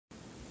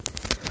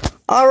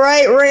All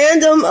right,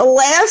 Random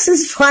Laughs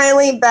is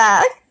finally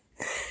back.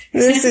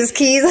 This is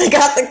Keys. I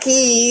got the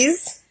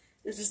keys.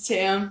 This is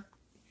Tam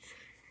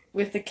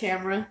with the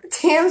camera.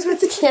 Tam's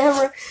with the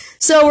camera.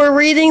 So we're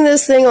reading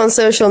this thing on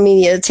social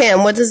media.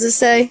 Tam, what does it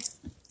say?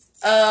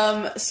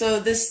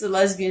 So this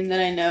lesbian that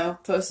I know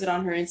posted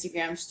on her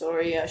Instagram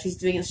story.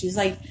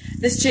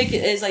 This chick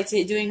is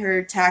doing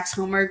her tax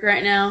homework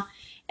right now,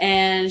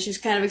 and she's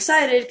kind of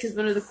excited because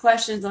one of the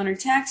questions on her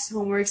tax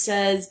homework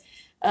says,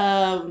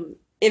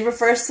 it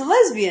refers to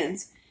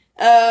lesbians.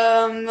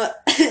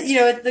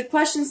 The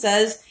question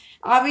says,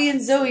 Abby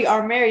and Zoe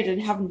are married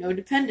and have no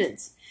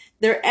dependents.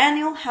 Their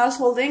annual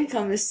household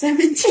income is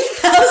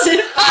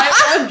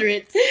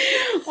 $17,500.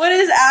 What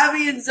is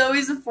Abby and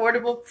Zoe's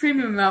affordable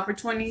premium amount for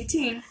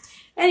 2018?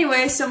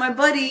 Anyway, so my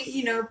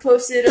buddy,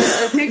 posted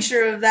a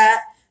picture of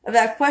that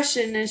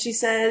question, and she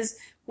says,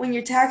 when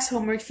your tax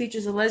homework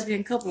features a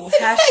lesbian couple,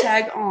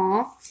 hashtag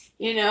aw,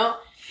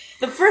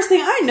 The first thing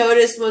I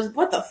noticed was,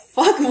 what the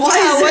fuck? Why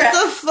is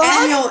their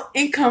annual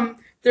income,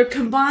 their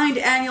combined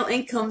annual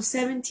income,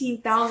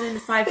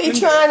 $17,500? They're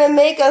trying to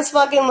make us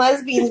fucking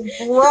lesbians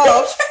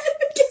broke.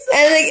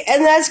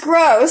 And that's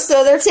gross.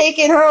 So they're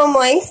taking home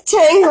like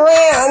 10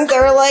 grand.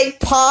 They're like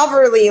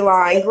poverty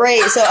line.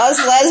 Great. So us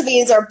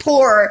lesbians are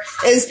poor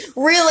is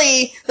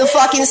really the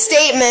fucking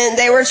statement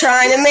they were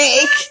trying to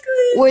make,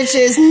 which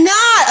is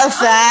not a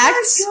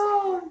fact.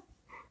 Oh my God.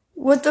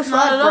 What the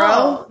fuck,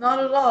 bro?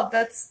 Not at all.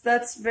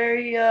 That's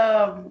very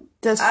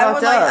That's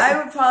fucked up. I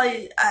would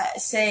probably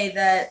say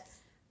that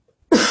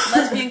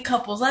lesbian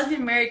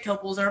married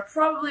couples are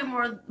probably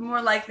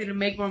more likely to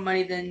make more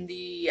money than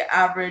the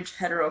average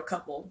hetero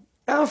couple.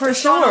 Oh, for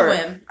Just sure. on a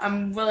whim.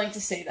 I'm willing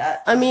to say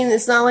that. I mean,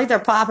 it's not like they're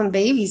popping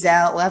babies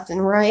out left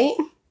and right.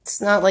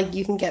 It's not like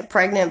you can get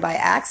pregnant by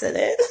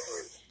accident.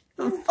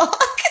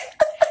 Fuck.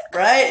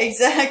 Right?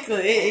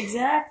 Exactly.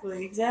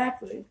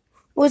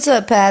 What's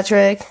up,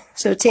 Patrick?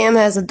 So Tam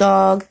has a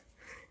dog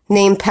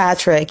named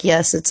Patrick.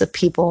 Yes, it's a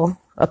people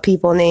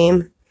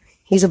name.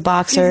 He's a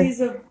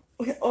boxer.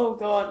 Oh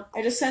God!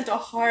 I just sent a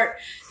heart.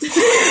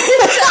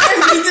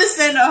 I need to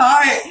send a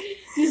heart.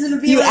 He's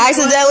gonna be. You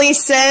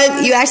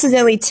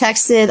accidentally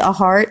texted a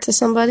heart to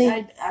somebody?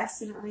 I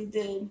accidentally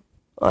did.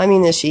 Well, I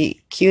mean, is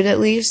she cute at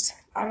least?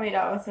 I made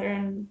out with her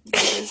and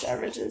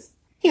averages.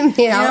 You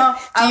made out?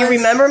 Do you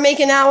remember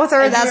making out with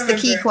her? That's the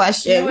key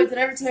question. Did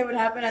I ever tell you what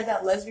happened at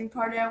that lesbian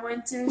party I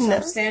went to? So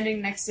I'm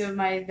standing next to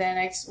my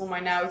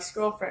now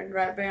ex-girlfriend,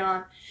 right,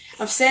 Bayon.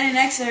 I'm standing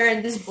next to her,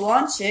 and this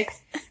blonde chick,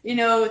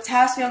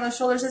 taps me on the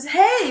shoulder and says,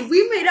 "Hey,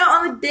 we made out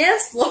on the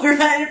dance floor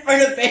right in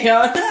front of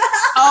Bayon."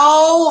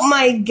 Oh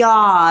my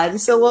God!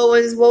 So what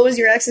was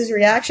your ex's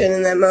reaction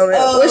in that moment?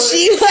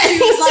 She was like,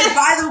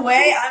 "By the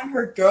way, I'm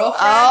her girlfriend."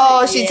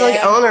 Oh, she took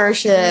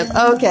ownership.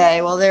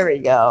 Okay, well there we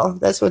go.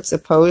 That's what's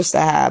supposed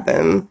to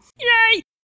happen.